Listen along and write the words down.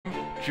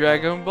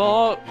Dragon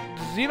Ball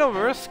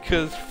Xenoverse,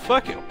 cause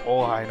fuck it. Oh,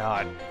 why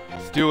not?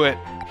 Let's do it.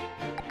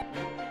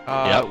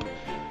 Yep.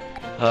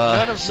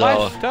 None of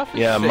my stuff is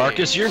yeah, saved,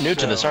 Marcus, you're new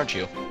to this, aren't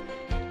you?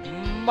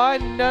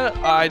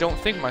 I don't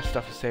think my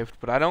stuff is saved,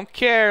 but I don't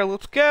care.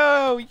 Let's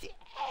go!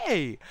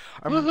 Yay!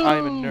 I'm a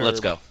nerd. Let's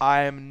go.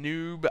 I am a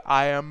noob.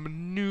 I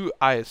am new.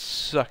 I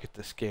suck at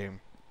this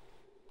game.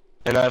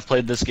 And I've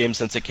played this game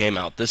since it came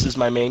out. This is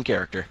my main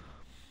character.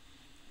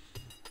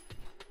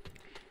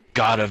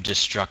 God of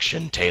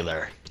Destruction,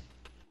 Taylor.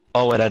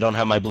 Oh, wait, I don't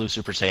have my blue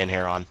Super Saiyan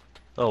hair on.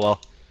 Oh,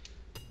 well.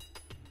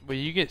 But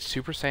you get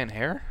Super Saiyan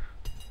hair?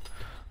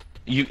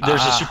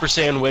 There's a Super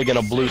Saiyan wig and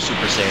a blue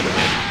Super Saiyan wig.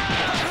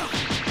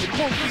 It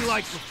won't be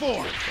like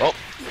before. Oh,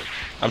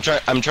 I'm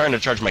trying to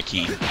charge my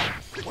key.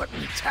 What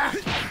an attack!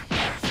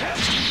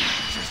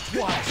 Just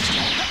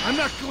watch. I'm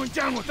not going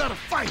down without a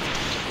fight.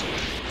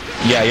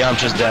 Yeah,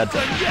 Yamcha's dead.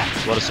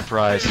 What a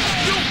surprise.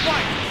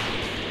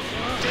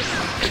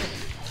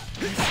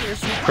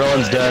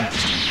 Krillin's dead.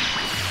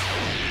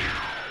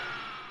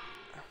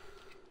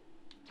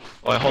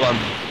 Oh, wait, hold on.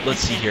 Let's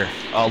see here.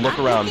 Look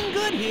around.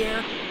 Good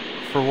here.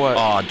 For what?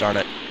 Aw, darn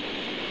it.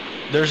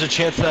 There's a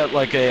chance that,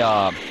 like,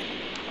 a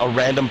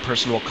random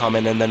person will come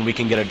in and then we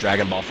can get a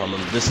Dragon Ball from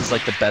him. This is,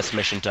 like, the best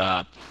mission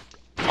to,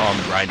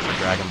 grind for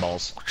Dragon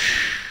Balls.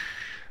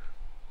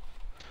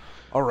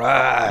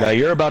 Alright. Now,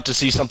 you're about to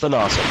see something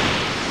awesome.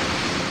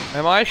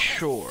 Am I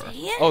sure?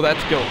 Oh,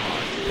 that's Gohan.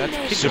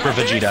 That's Super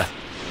Vegeta.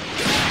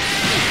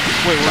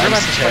 Wait, we're gonna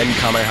Times have to 10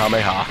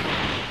 Kamehameha.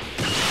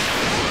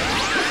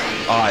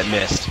 Oh, I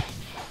missed.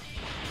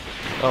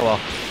 Oh well.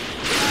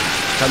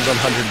 Times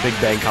 100 Big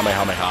Bang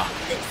Kamehameha.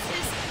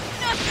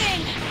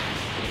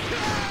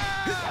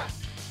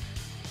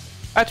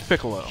 That's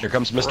Piccolo. Here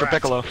comes Mr.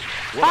 Piccolo.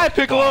 Hi,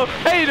 Piccolo.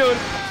 How you doing?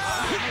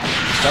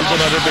 Times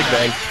 100 Big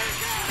Bang.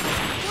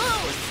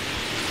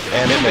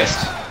 And it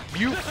missed.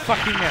 You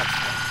fucking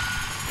missed.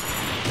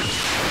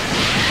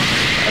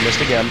 I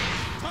missed again.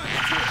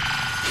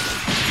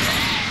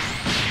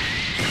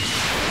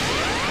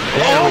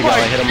 There we go. I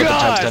hit him with the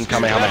times 10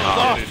 Kamehameha.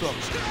 Awesome.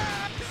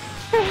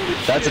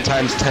 That's a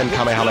times 10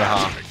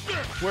 Kamehameha.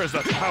 Where's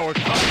that power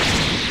coming?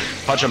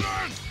 Punch him.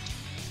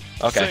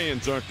 Okay.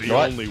 Saiyans aren't the You know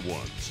what? only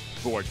ones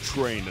who are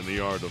trained in the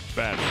art of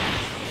battle.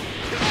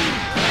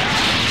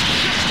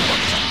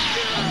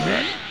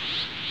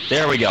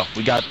 There we go.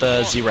 We got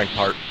the Z rank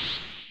part.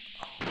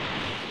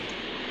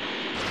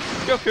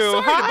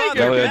 Goku, hi.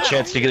 Now we have a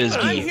chance to get his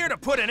I'm gi. here to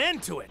put an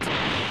end to it.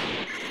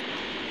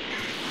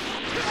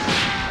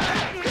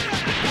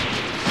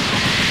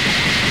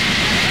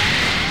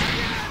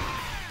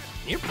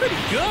 You're pretty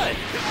good.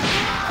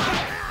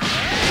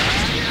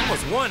 That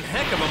was one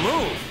heck of a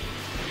move.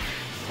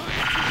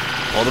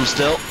 Hold him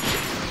still.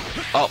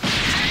 Oh.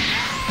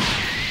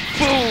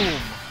 Boom.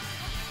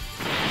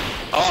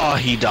 Oh,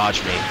 he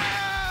dodged me.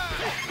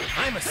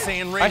 I'm a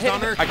Saiyan I raised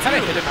on Earth kind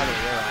of too. hit him out of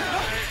the air.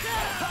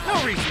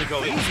 No reason to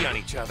go easy on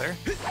each other.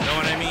 Know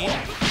what I mean?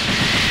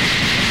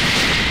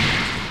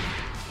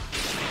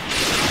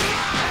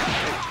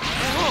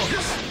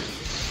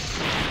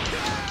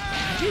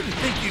 I didn't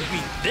think you'd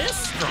be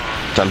this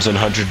strong. Times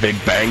 100 Big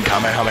Bang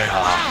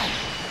Kamehameha. Wow.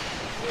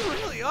 You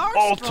really are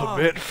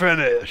Ultimate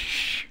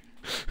finish.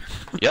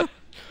 Yep.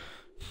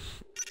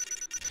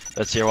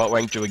 Let's hear what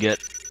rank do we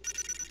get.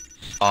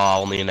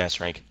 Oh, only an S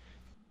rank.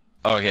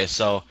 Okay,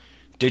 so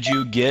did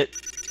you get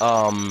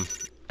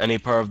any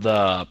part of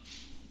the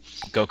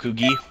Goku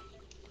gi?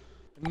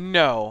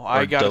 No,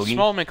 I got Dogi? a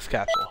small mix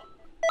capsule.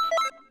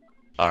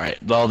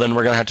 Alright, well then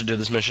we're gonna have to do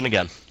this mission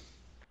again.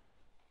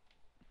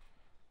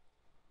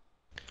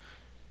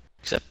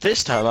 Except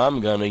this time I'm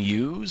gonna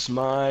use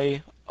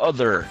my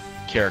other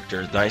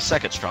character, my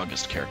second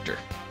strongest character.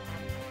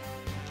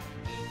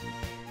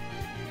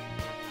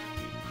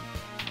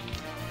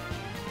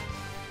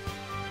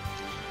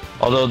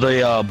 Although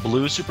the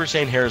blue Super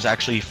Saiyan hair is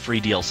actually free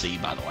DLC,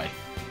 by the way.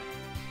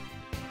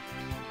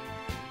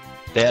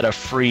 They had a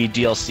free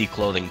DLC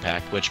clothing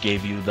pack, which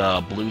gave you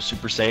the blue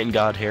Super Saiyan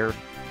God hair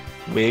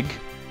wig,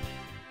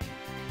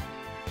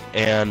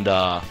 and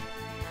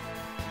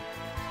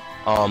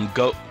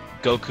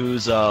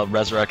Goku's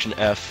Resurrection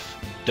F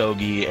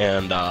Dogi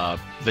and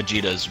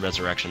Vegeta's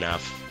Resurrection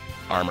F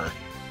armor.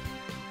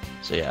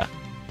 So yeah,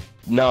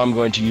 now I'm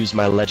going to use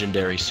my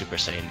legendary Super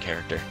Saiyan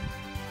character.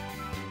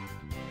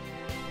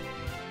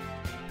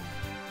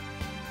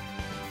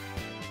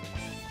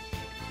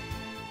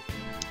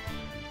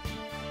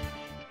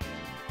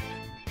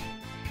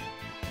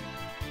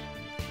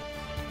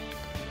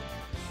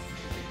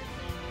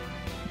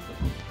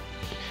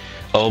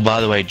 Oh,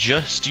 by the way,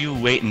 just you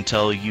wait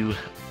until you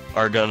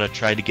are gonna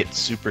try to get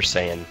Super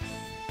Saiyan.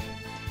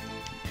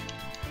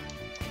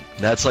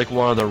 That's like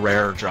one of the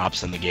rare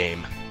drops in the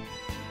game.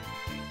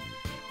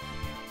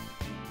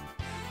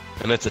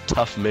 And it's a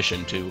tough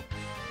mission too.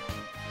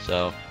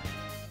 So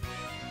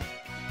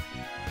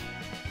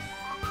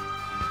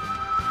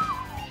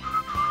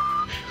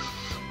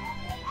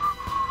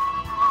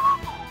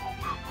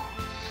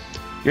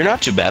you're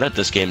not too bad at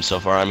this game so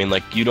far. I mean,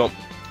 like, you don't...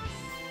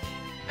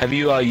 Have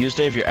you used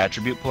any of your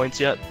attribute points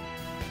yet?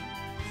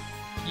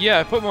 Yeah,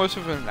 I put most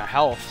of it in the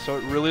health, so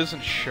it really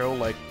doesn't show,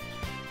 like,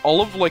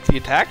 all of, like, the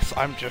attacks.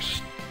 I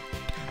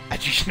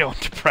just know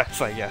what to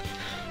press, I guess.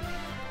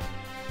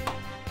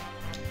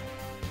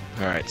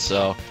 Alright,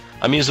 so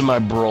I'm using my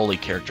Broly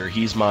character.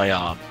 He's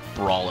my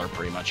brawler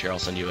pretty much. Here, I'll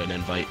send you an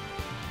invite.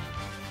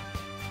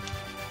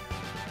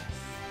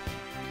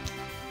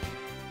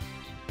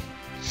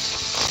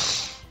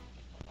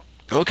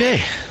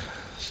 Okay,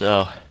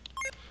 so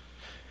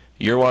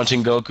you're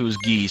wanting Goku's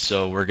gi,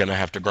 so we're gonna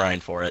have to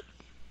grind for it.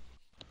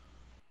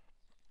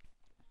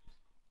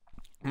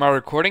 My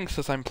recording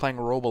says I'm playing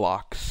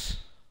Roblox.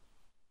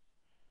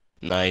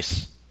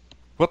 Nice.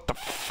 What the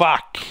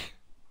fuck?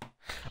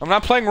 I'm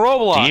not playing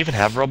Roblox! Do you even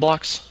have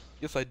Roblox?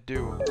 Yes, I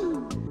do.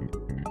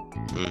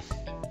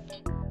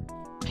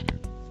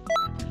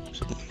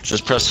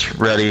 Just press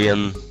ready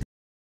and...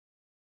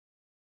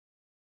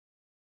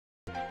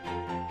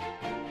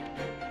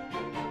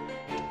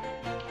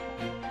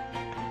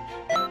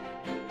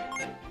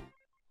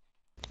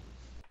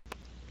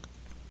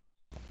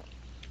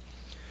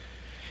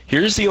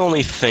 Here's the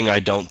only thing I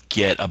don't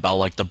get about,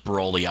 like, the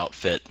Broly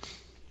outfit.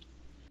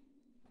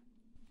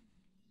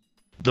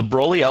 The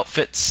Broly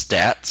outfit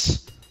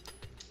stats,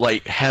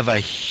 like, have a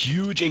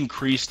huge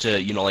increase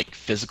to, you know, like,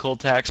 physical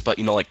attacks, but,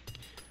 you know, like,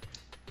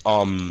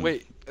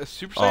 Wait, a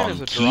Super Saiyan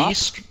is a drop?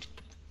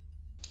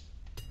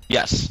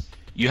 Yes.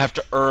 You have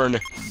to earn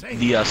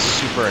the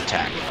super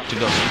attack to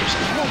go Super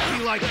Saiyan. Won't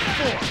be like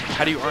before.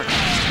 How do you earn it?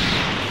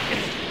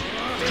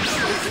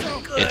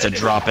 It's a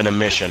drop in a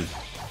mission.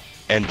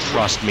 And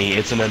trust me,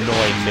 it's an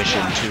annoying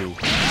mission too.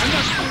 I'm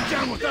not going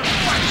down without a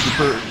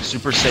fight.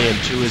 Super Saiyan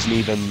 2 is an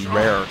even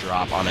rarer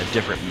drop on a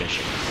different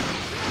mission.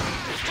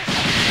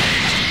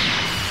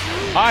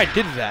 I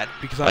did that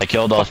because I'm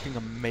killed off. fucking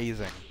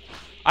amazing.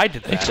 I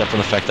did that. Except for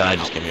the fact that I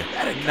just came here.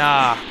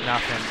 Nah,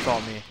 fam, it's all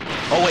me.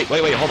 Oh wait,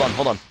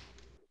 hold on.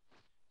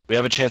 We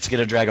have a chance to get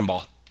a Dragon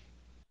Ball.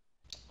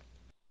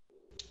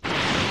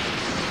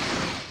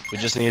 We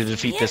just need to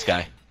defeat this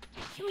guy.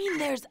 You mean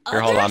there's others?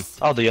 Here, hold on.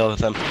 I'll deal with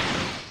him.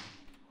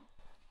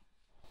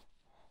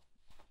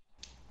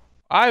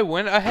 I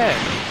went ahead.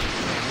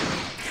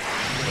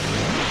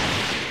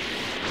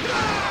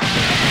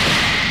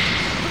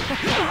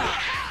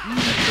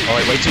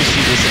 Oh wait till you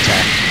see this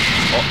attack.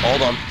 Oh,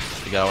 hold on.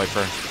 We gotta wait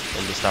for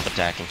him to stop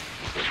attacking.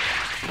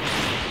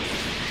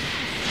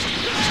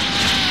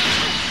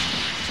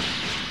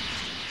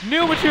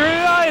 New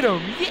material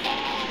item!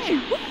 Yay!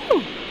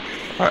 Woo!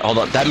 Alright, hold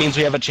on. That means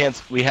we have a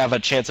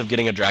chance of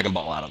getting a Dragon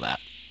Ball out of that.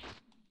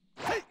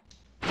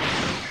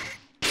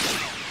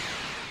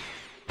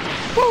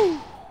 Woo!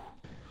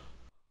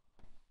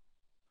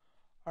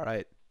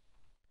 Alright.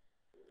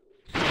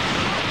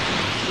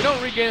 We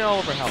don't regain all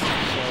of our health,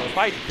 so if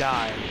I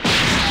die...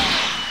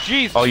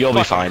 Jesus Oh, you'll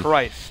be fine.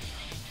 Christ.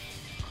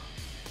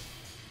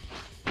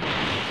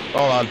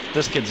 Hold on.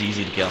 This kid's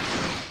easy to kill.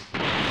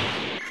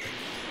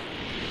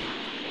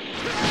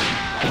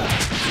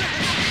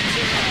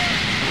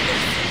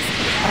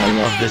 I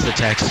love this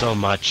attack so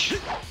much.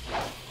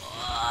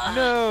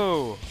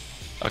 No!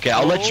 Okay,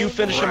 I'll let you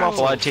finish him off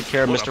while I take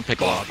care of Mr.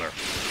 Piccolo.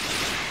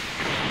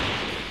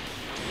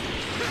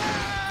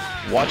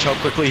 Watch how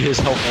quickly his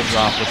health will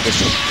drop with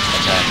this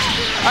attack.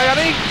 I got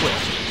an Quick!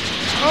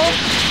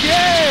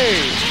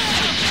 Okay!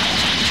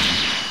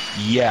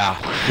 Yeah,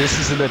 this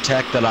is an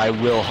attack that I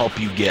will help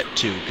you get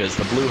too, because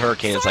the Blue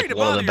Hurricane is like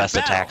one of the best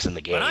attacks in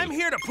the game. But I'm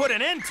here to put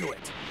an end to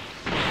it.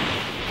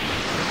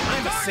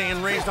 I'm a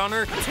Saiyan raised on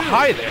Earth too.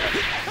 Hi there!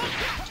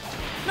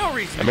 No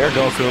reason. Come here,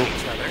 Goku.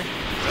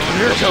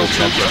 Here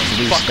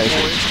Goku. Fuck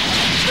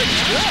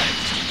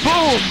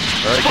boom!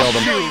 Already killed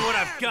him. Show you what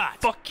I've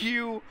got. Fuck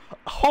you!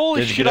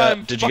 Holy Did you shit, get a-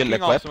 I'm did you get an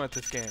fucking equip? awesome at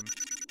this game.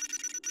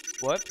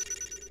 What?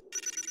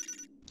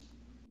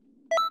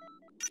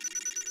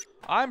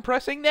 I'm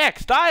pressing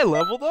next! I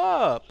leveled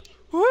up!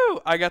 Woo!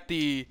 I got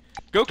the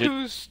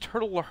Goku's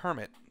Turtle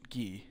Hermit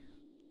gi.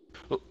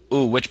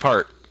 Ooh, which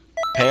part?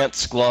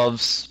 Pants,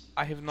 gloves,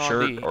 I have no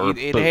shirt, idea. or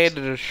It boots? had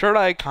a shirt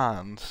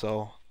icon,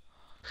 so...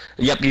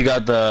 Yep, you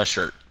got the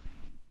shirt.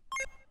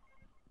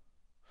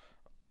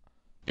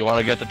 You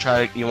want to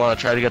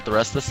try to get the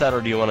rest of the set,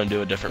 or do you want to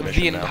do a different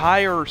mission The now?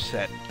 entire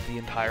set.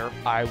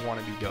 I want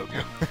to be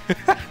Goku.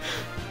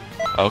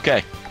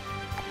 Okay.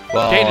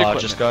 Well, Change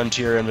equipment. just go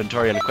into your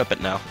inventory and equip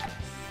it now.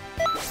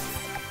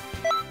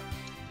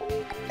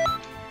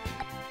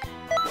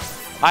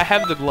 I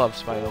have the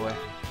gloves, by the way.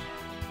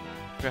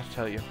 I forgot to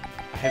tell you.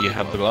 I have You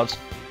have the gloves?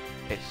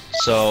 Yes.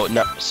 So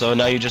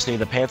now you just need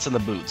the pants and the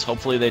boots.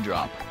 Hopefully they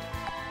drop.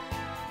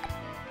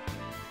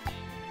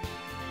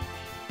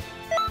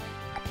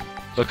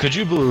 But could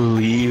you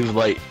believe,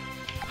 like,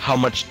 how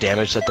much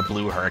damage that the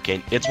Blue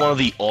Hurricane? It's one of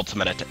the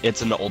ultimate.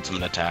 It's an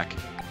ultimate attack.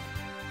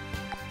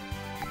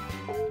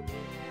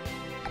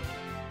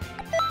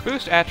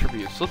 Boost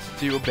attributes. Let's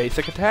do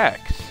basic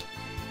attacks.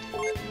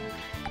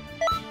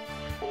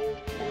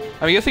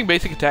 I'm guessing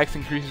basic attacks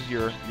increases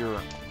your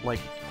like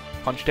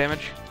punch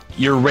damage.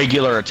 Your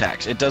regular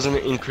attacks. It doesn't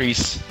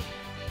increase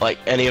like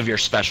any of your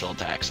special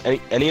attacks.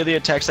 Any of the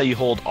attacks that you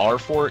hold R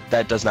for,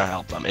 that does not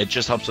help them. It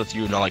just helps with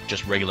you, like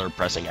just regular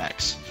pressing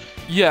X.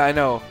 Yeah, I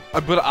know,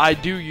 but I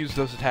do use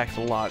those attacks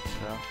a lot.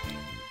 So.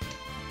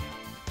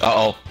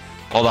 Uh-oh.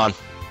 Hold on.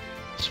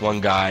 This one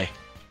guy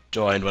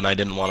joined when I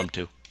didn't want him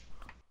to.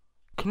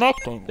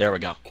 Connecting. There we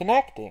go.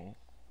 Connecting.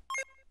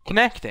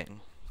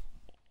 Connecting.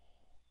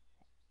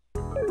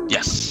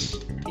 Yes.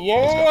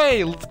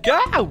 Yay! Let's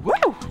go!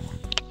 Woo!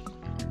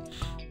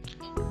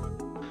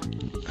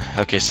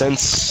 Okay,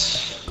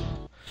 since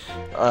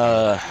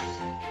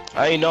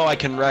I know I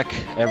can wreck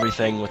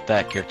everything with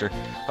that character,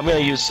 I'm gonna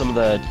use some of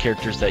the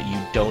characters that you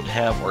don't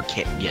have or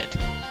can't get.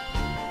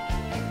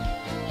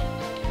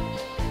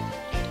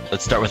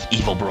 Let's start with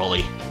Evil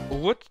Broly.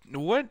 What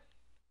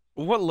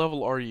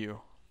level are you?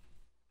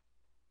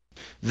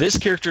 This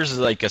character is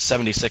like a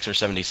 76 or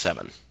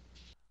 77.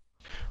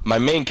 My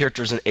main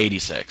character is an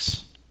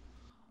 86.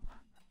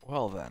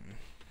 Well then.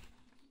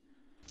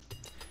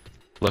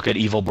 Look at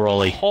Evil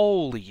Broly.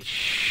 Holy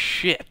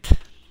shit.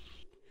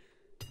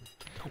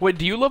 Wait,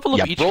 do you level up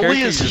Yeah, each Broly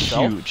character is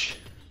yourself? huge.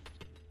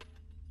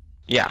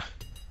 Yeah.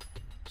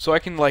 So I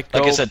can like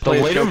Like go I said, the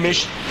play later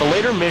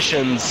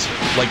missions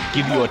like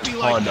give you a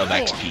ton of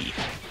XP.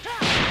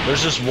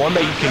 There's just one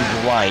that you can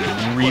grind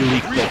really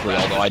quickly,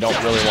 although I don't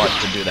really want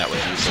to do that with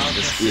you since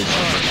this is your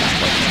first.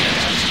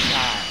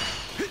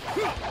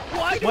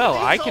 Well,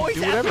 I can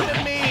do whatever.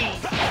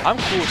 I'm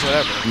cool with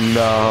whatever.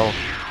 No.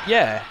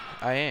 Yeah,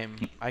 I am.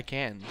 I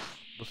can.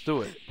 Let's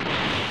do it.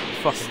 Let's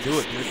fucking do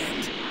it, dude.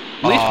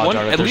 At least Aw, one.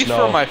 darn it, At there's least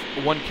no- for my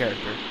one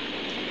character.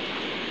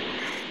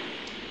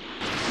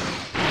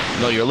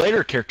 No, your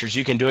later characters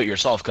you can do it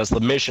yourself because the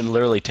mission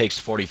literally takes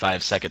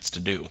 45 seconds to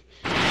do.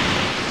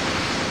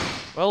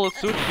 Well, let's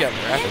do it together.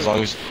 As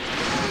long as.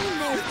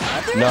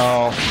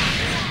 No.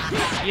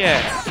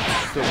 Yeah.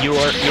 You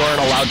aren't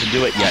allowed to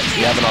do it yet.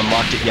 You haven't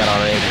unlocked it yet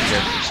on any of your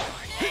characters.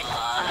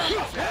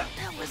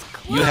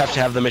 You have to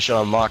have the mission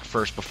unlocked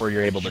first before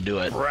you're able to do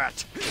it.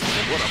 Brat.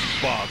 What a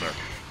bother.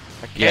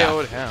 I Yeah,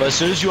 KO'd him. but as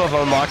soon as you have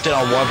unlocked it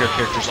on one of your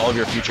characters, all of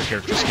your future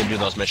characters can do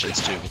those missions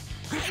too.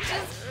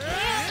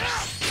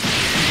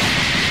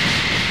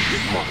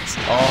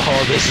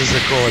 Oh, this is a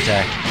cool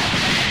attack.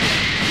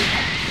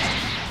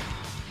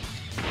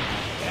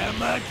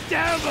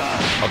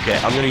 Okay,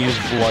 I'm gonna use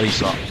Bloody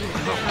Saw.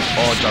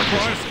 Oh, Dark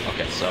Vision.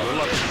 Okay, You're so... a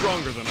lot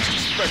stronger than I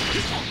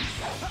expected.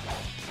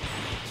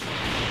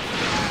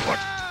 What?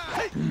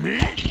 Me?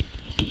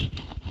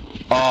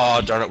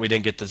 Oh, darn it, we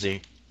didn't get the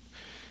Z.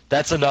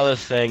 That's another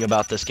thing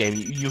about this game.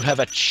 You have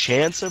a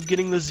chance of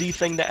getting the Z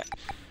thing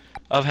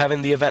of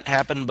having the event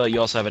happen, but you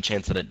also have a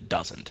chance that it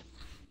doesn't.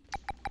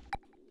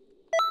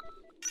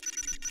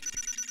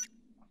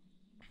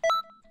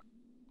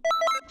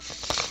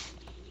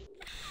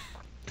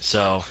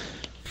 So,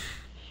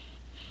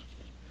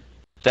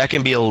 that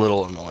can be a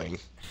little annoying.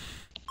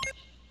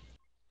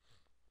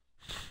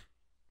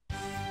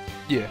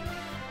 Yeah.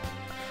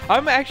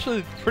 I'm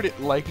actually pretty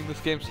liking this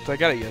game since I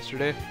got it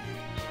yesterday.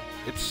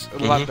 It's a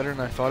lot better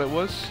than I thought it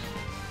was.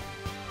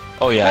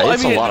 Oh yeah, Well,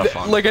 it's I mean, a lot of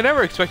fun. Like, I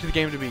never expected the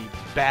game to be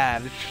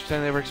bad. It's just I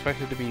never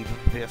expected it to be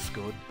this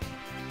good.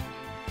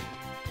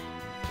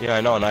 Yeah,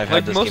 I know, and I've had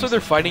Like, this most game of their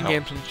since- fighting oh.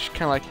 games, I'm just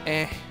kind of like,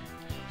 eh.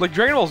 Like,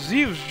 Dragon Ball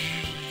Z was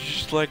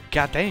just like,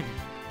 goddamn.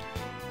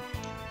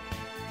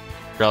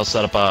 Here, I'll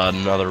set up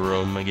another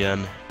room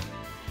again.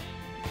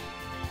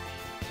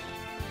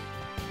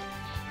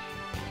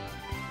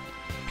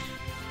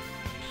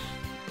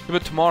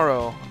 But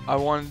tomorrow, I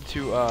wanted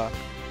to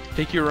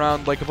take you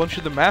around like a bunch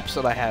of the maps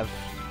that I have.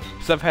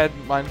 Because I've had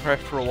Minecraft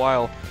for a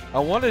while. I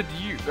wanted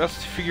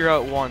us to figure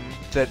out one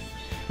that,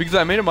 because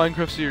I made a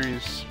Minecraft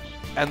series,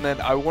 and then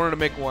I wanted to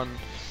make one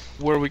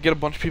where we get a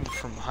bunch of people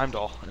from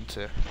Heimdall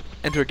into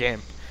a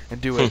game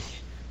and do it.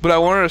 But I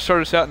wanted to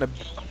start us out in a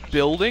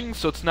building,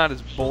 so it's not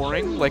as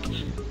boring. Like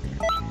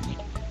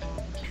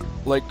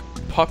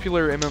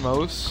popular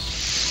MMOs.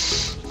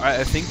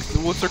 I think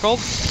what they're called.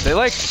 They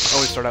like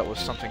always start out with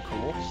something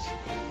cool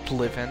to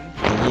live in.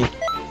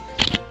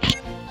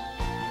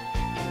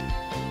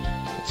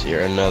 Let's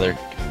hear another.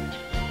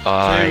 So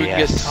we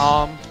Yes. get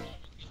Tom.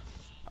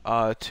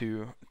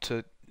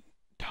 To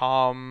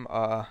Tom.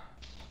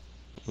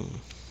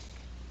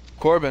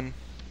 Corbin.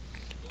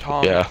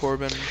 Tom Yeah.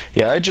 Corbin.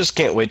 Yeah, I just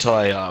can't wait till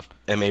I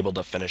am able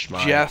to finish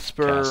my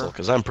Jasper. castle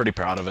because I'm pretty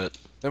proud of it.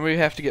 Then we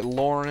have to get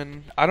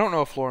Lauren. I don't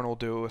know if Lauren will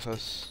do it with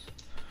us.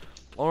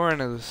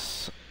 Lauren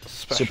is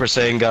special. Super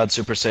Saiyan God,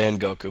 Super Saiyan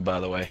Goku, by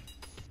the way.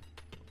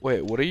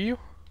 Wait, what are you?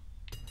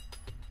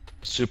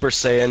 Super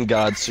Saiyan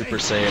God, Super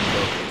Saiyan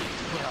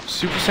Goku.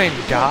 Super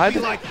Saiyan God? Be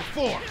like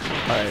before.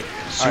 Alright.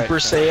 Super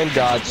Saiyan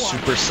God,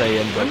 Super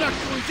Saiyan I'm Goku. not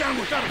going down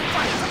without a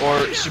fight.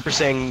 Or Super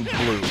Saiyan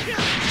Blue.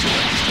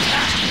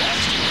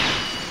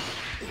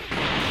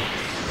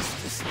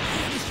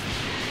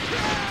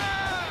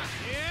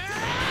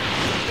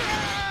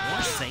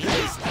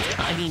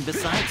 I mean,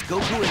 besides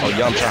Goku and Oh,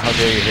 Yamcha, how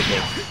dare you hit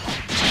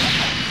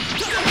me?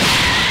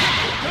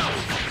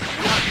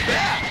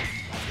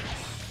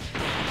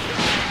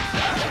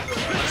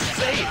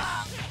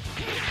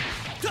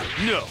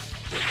 No.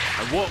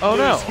 I won't Oh,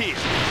 no. lose here.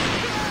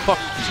 Fuck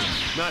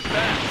Not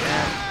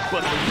bad,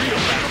 but the real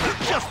battle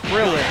is just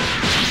really?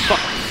 Fuck.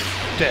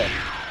 Dead.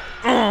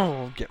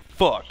 Oh, get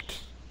fucked.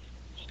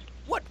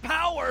 What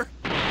power?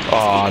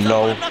 Aw,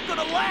 no. I'm not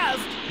gonna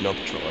last. No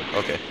controller.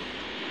 Okay.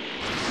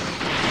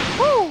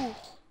 Woo!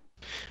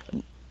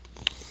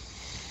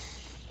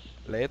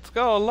 Let's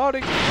go,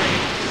 loading screen.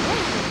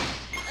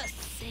 A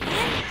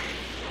Saiyan?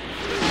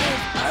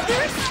 There's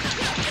others?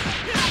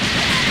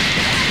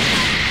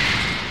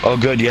 Oh,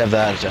 good, you have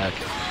that attack.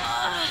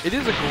 It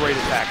is a great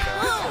attack,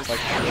 though. Like,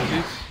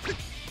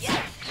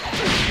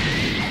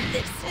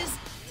 This is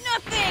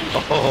nothing!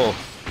 Oh,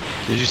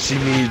 did you see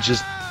me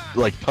just,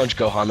 like, punch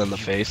Gohan in the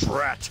face?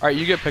 brat. Alright,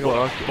 you get Piccolo.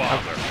 I'll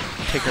Bother.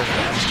 take her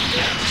down.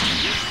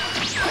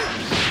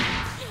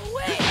 No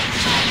way!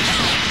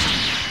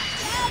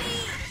 Daddy!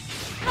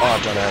 Oh,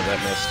 I'm trying to have that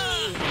missed.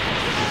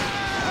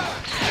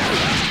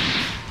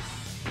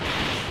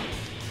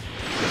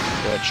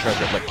 Gonna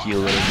treasure my key a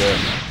little bit.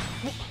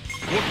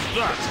 What's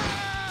that?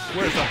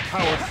 Where's the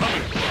power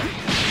coming from?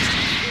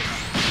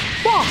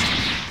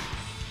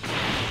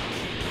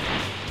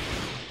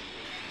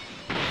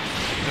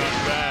 Not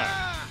bad.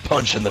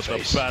 Punch in the The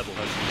face. battle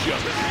has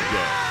just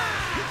begun.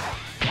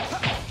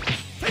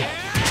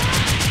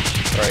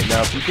 Alright,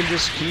 now if you can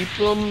just keep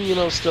him, you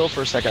know, still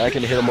for a second, I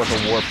can hit him with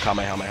a warp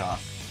Kamehameha.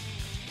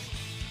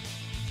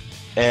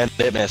 And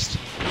it missed.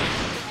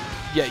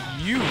 Yeah,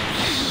 you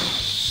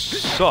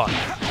suck.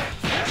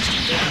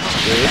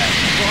 Good.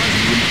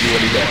 You didn't do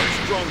any damage.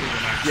 Stronger than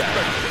I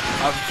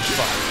Yeah, I'm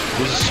fucked.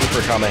 This is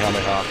super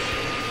Kamehameha.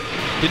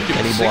 Didn't do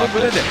And a he single blocked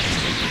bit of it.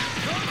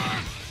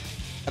 damage.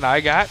 And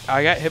I got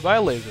hit by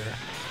a laser.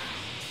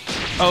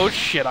 Oh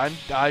shit, I'm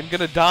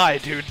gonna die,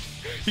 dude.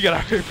 You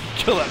gotta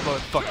kill that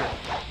motherfucker.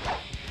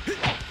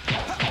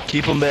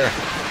 Keep him there.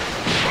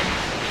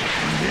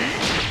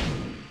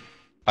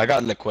 I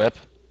got an equip.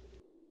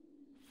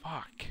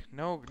 Fuck.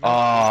 No.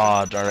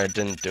 Ah, darn it,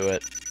 didn't do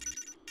it.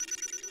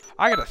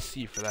 I got a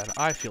C for that.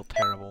 I feel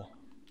terrible.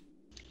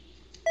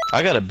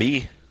 I got a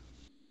B.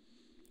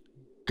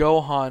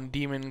 Gohan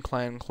Demon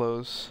Clan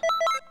clothes.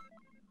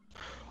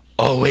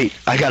 Oh wait,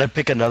 I gotta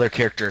pick another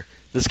character.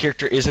 This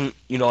character isn't,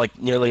 you know, like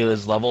nearly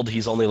as leveled.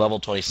 He's only level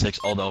 26,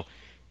 although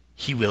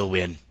he will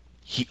win.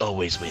 He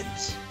always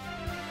wins.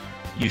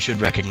 You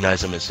should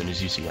recognize him as soon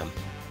as you see him.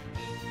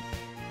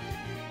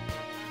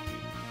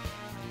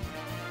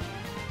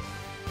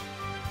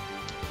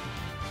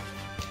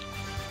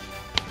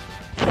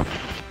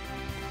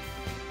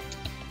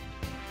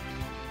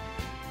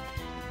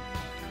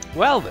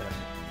 Well then.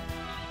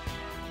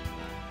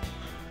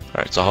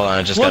 Alright, so hold on,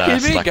 I just Look gotta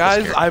at me, select this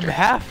guys. I'm character.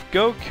 half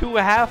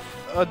Goku,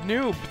 half a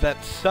noob.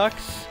 That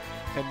sucks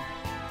and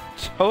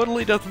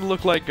totally doesn't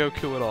look like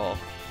Goku at all.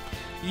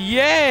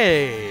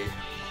 Yay!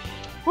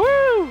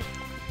 Woo!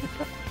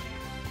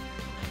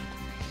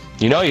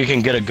 You know you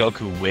can get a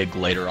Goku wig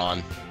later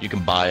on. You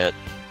can buy it,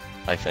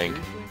 I think.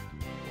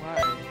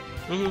 Why?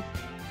 hmm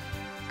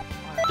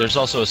There's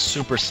also a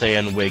Super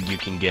Saiyan wig you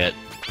can get.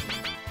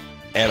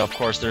 And of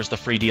course there's the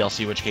free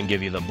DLC which can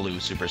give you the blue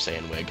Super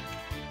Saiyan wig.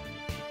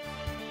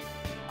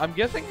 I'm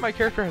guessing my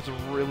character has a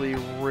really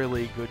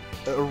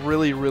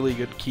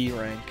good key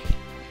rank.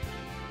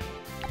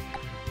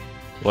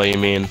 What do you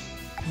mean?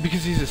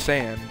 Because he's a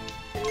Saiyan.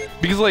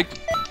 Because like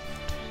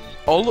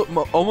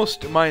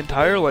almost my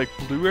entire like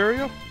blue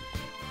area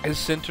is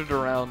centered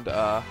around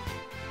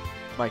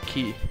my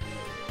key.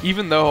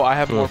 Even though I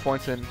have more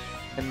points in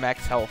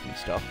max health and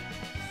stuff.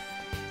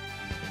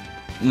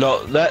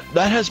 No, that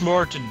has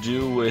more to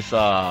do with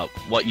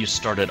what you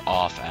started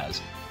off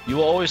as. You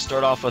will always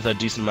start off with a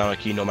decent amount of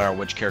key no matter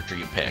which character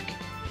you pick.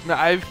 No,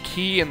 I have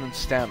key and then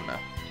stamina.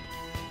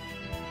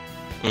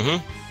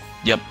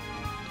 Yep.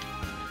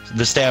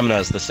 The stamina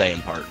is the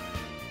Saiyan part.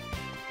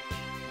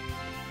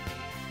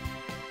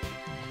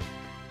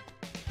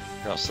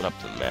 Here, I'll set up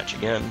the match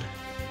again.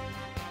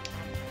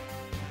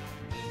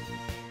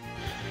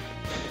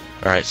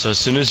 Alright, so as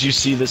soon as you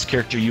see this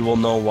character, you will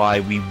know why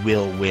we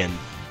will win.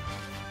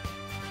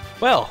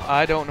 Well,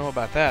 I don't know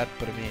about that,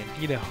 but I mean,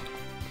 you know.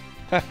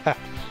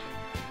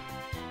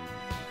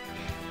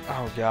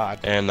 Oh god.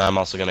 And I'm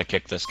also gonna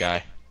kick this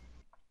guy.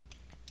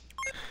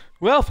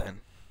 Well then.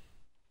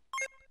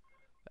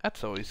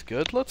 That's always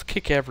good. Let's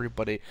kick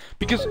everybody.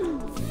 Because,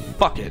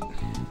 fuck it.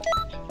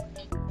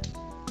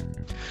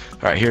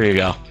 Alright, here you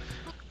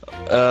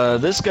go.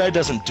 This guy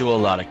doesn't do a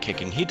lot of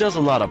kicking. He does a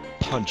lot of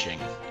punching.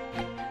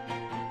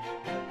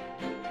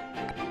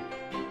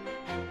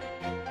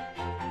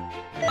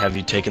 Have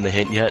you taken the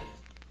hint yet?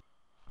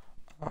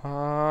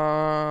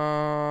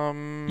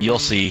 You'll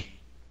see.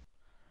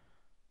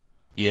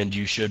 And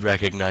you should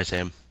recognize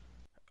him.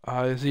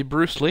 Is he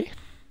Bruce Lee?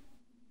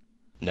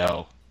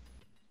 No.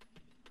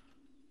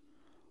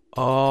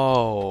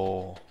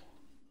 Oh.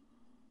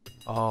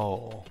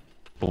 Oh.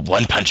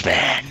 One Punch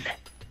Man.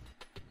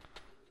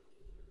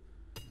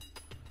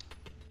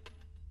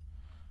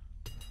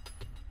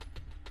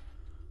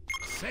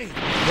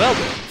 Well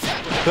then.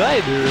 Hi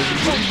there,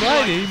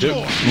 my name. Dude,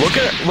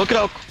 look at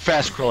how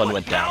fast Krillin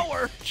went down.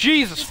 Power.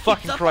 Jesus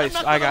fucking up, Christ,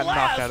 I'm not I got gonna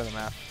knocked last. out of the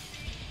map.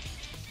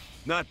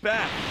 Not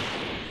bad.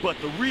 But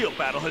the real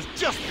battle has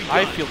just begun.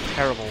 I feel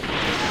terrible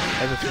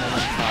at this moment in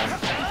time.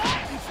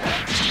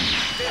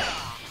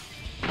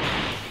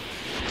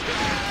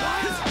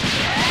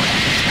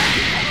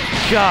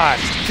 God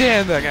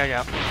damn that guy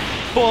got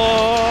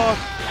fucked.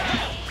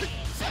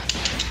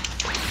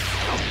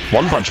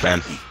 One Punch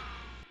Man.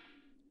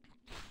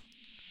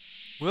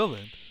 Well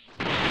then.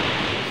 Is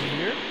he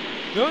here?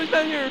 No, he's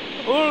not here.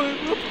 Oh,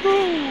 let's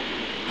go.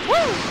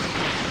 Woo!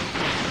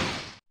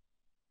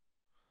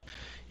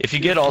 If you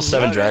get all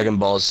 7 Dragon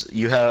Balls,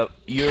 you're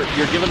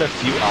given a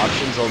few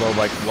options. Although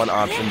like one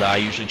option that I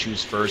usually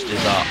choose first is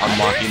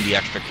unlocking the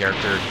extra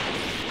character,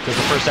 because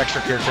the first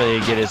extra character you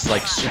get is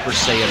like Super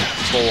Saiyan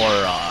 4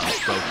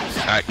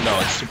 Goku. No,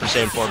 it's Super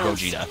Saiyan 4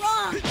 Gogeta.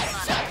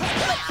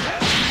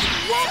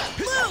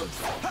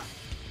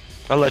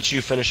 I'll let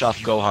you finish off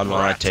Gohan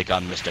while I take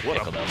on Mr. What a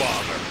Piccolo.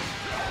 bother.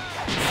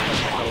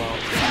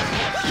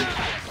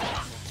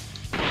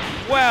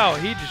 Wow,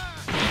 he just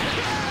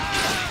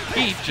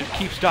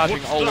keeps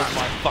dodging all of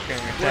my fucking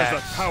Where's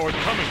attacks. that power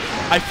coming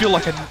from?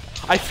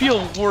 I feel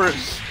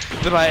worse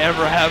than I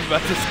ever have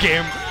about this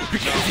game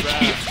because he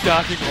keeps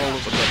dodging all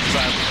of But them. the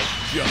battle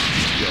has just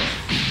begun.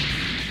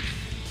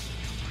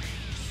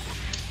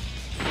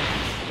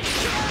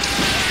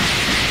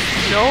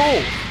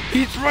 No!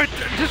 He's right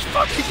there! Just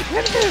fucking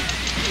hit him!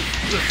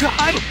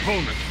 God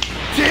Opponent.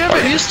 damn Are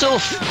it! you still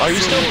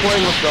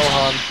playing with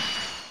Gohan?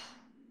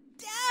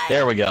 Dad!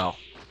 There we go.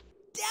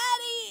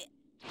 Daddy!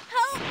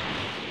 Help!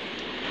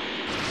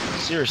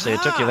 Seriously,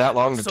 it took you that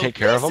long to take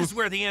care of him? This is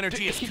where the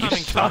energy is He coming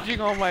keeps from.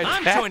 dodging all my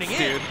I'm attacks, joining in.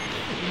 dude.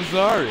 I'm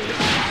sorry.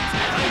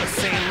 I'm a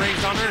Saiyan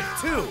raised on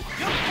Earth too.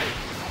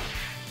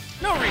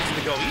 No reason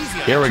to go easy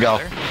on Here we each go.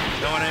 other.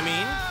 Know what I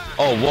mean?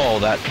 Oh, whoa,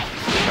 that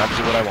did not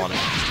do what I wanted.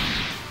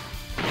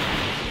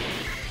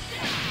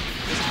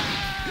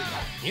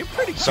 You're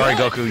pretty good. Sorry,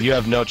 Goku, you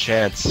have no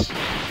chance.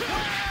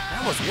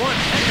 That was one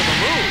heck of a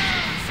move.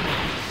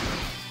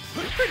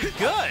 You're pretty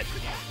good.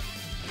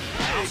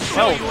 I'll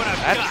show you what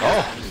I've got.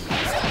 Oh.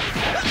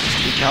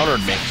 He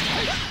countered me.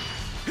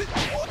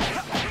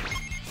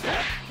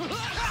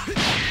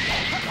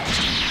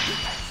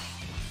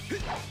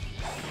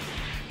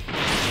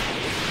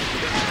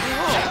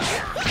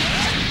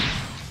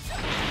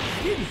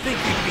 I didn't think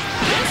you'd be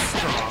this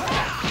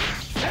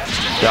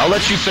strong. Yeah, I'll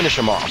let you finish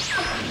him off.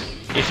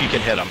 If you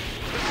can hit him.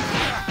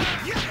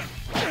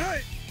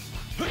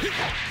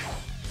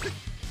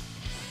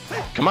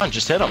 Come on,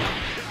 just hit him.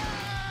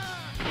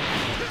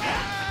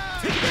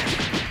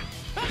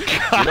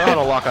 You know how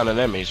to lock on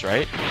enemies,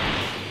 right?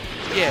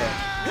 Yeah.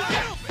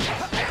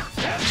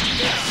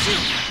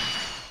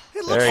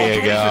 It looks There like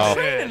you you're go.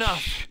 trained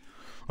enough.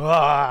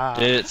 Ah.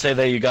 Did it say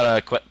that you got a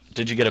equip?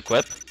 Did you get a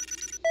quip?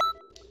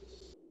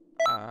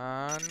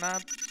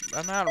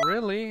 Not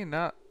really.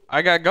 Not.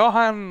 I got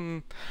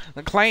Gohan,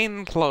 the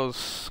clean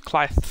clothes,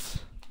 class.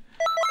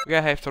 We're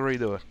gonna have to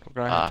redo it. We're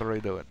gonna have to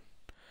redo it.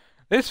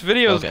 This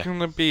video is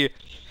gonna be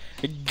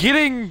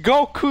getting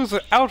Goku's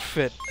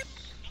outfit.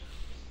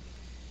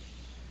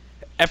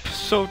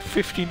 Episode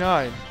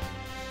 59.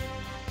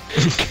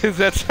 Because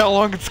that's how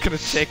long it's gonna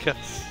take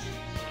us.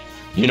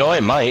 You know,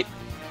 it might.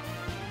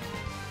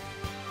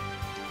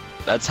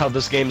 That's how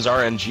this game's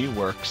RNG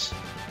works.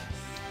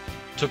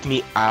 It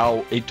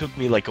took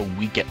me like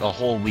a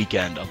whole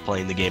weekend of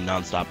playing the game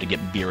nonstop to get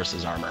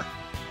Beerus's armor.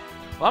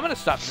 Well, I'm gonna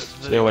stop this So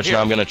you video know what? here.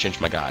 Now I'm gonna change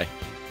my guy.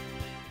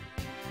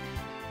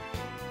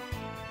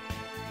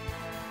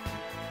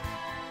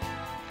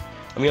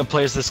 I'm gonna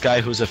play as this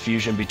guy who's a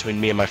fusion between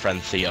me and my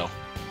friend Theo.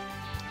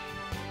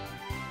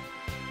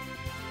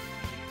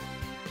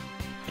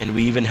 And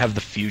we even have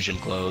the fusion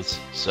clothes,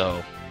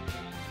 so...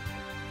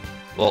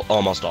 Well,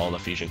 almost all the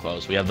fusion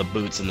clothes. We have the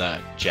boots and the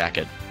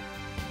jacket.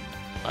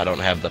 I don't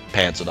have the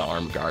pants or the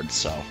arm guards,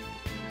 so...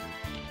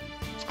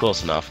 It's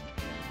close enough.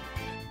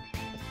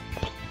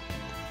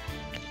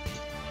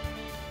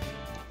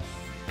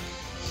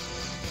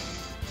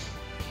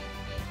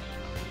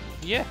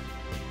 Yeah.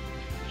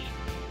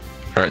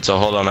 Alright, so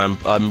hold on,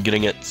 I'm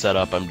getting it set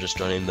up. I'm just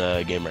joining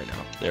the game right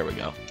now. There we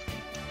go.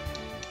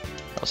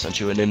 I'll send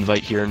you an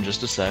invite here in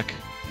just a sec.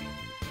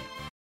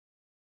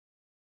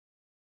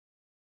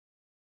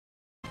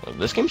 Well,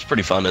 this game's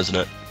pretty fun, isn't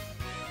it?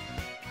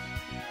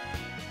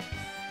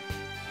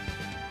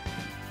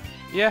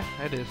 Yeah,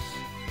 it is.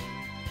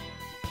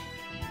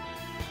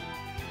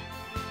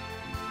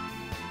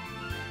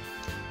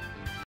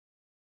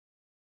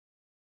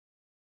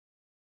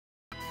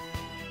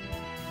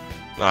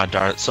 Ah,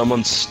 darn it.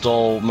 Someone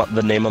stole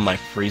the name of my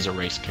Frieza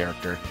Race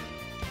character.